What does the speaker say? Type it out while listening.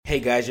Hey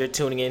guys, you're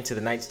tuning in to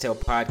the Knight's Tale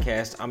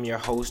podcast. I'm your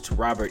host,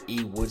 Robert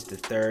E. Woods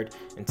III,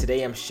 and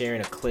today I'm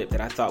sharing a clip that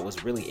I thought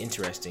was really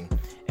interesting.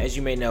 As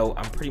you may know,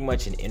 I'm pretty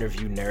much an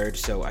interview nerd,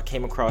 so I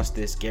came across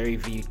this Gary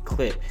Vee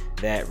clip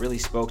that really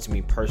spoke to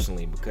me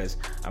personally because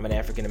I'm an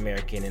African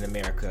American in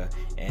America,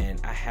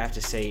 and I have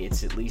to say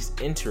it's at least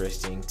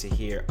interesting to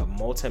hear a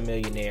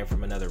multimillionaire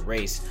from another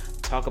race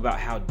talk about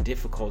how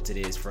difficult it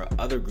is for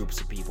other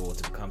groups of people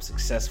to become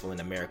successful in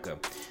America.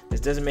 This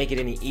doesn't make it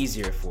any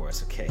easier for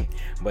us, okay?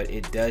 But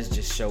it does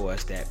just show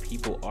us that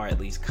people are at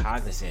least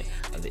cognizant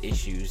of the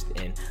issues,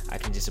 and I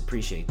can just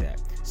appreciate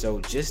that. So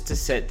just to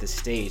set the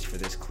stage for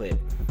this clip,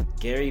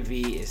 Gary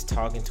Vee is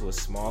talking to a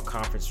small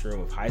conference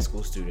room of high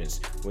school students,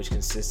 which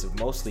consists of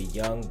mostly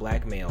young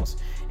black males.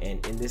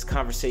 And in this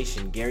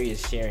conversation, Gary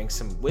is sharing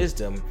some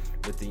wisdom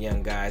with the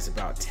young guys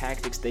about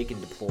tactics they can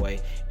deploy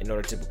in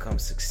order to become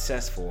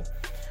successful.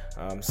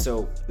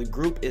 So the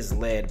group is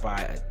led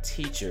by a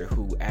teacher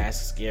who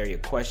asks Gary a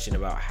question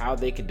about how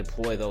they can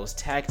deploy those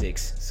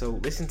tactics. So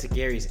listen to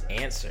Gary's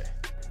answer.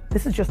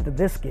 This is just a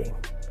this game.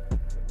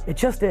 It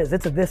just is.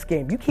 It's a this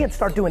game. You can't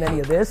start doing any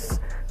of this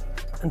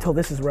until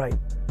this is right.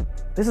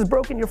 This is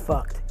broken, you're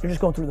fucked. You're just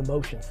going through the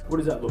motions. What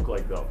does that look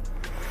like though?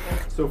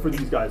 So for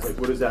these guys, like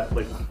what is that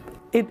like?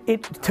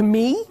 To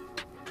me,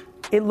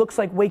 it looks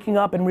like waking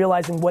up and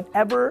realizing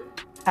whatever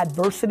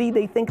adversity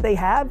they think they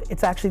have,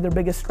 it's actually their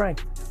biggest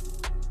strength.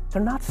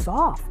 They're not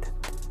soft.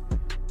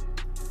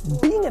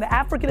 Being an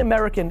African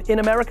American in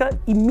America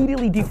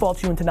immediately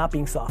defaults you into not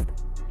being soft.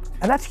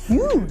 And that's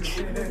huge.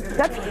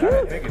 That's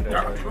huge.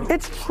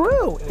 It's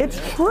true.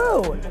 It's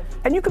true.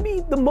 And you could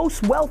be the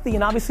most wealthy,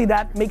 and obviously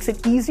that makes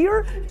it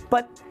easier,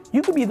 but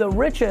you could be the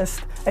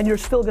richest and you're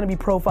still gonna be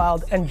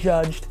profiled and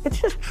judged.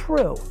 It's just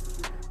true.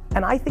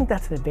 And I think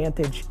that's an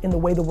advantage in the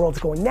way the world's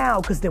going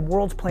now, because the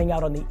world's playing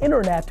out on the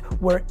internet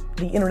where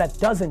the internet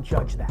doesn't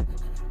judge that.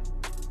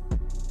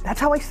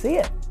 That's how I see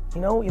it. You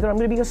know, either I'm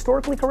gonna be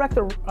historically correct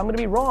or I'm gonna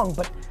be wrong,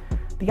 but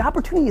the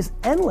opportunity is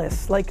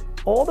endless. Like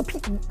all the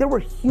people, there were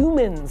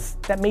humans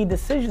that made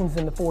decisions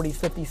in the 40s,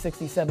 50s,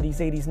 60s, 70s,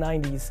 80s,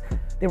 90s.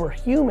 There were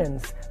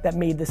humans that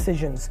made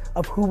decisions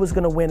of who was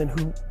gonna win and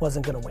who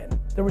wasn't gonna win.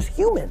 There was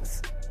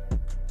humans.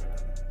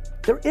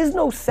 There is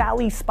no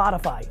Sally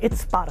Spotify,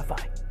 it's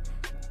Spotify.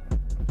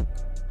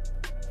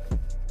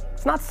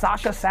 It's not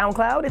Sasha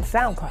SoundCloud, it's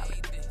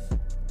SoundCloud.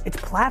 It's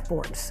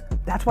platforms.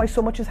 That's why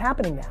so much is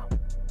happening now.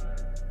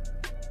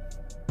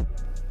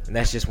 And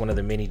that's just one of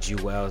the many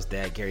jewels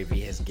that Gary Vee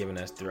has given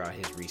us throughout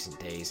his recent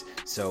days.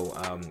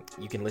 So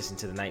you can listen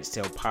to the Knight's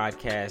Tale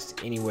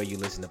podcast anywhere you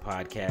listen to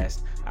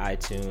podcasts,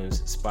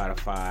 iTunes,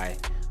 Spotify,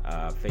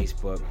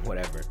 Facebook,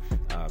 whatever.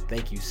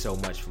 Thank you so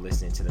much for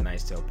listening to the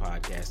Knight's Tale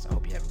podcast. I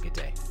hope you have a good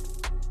day.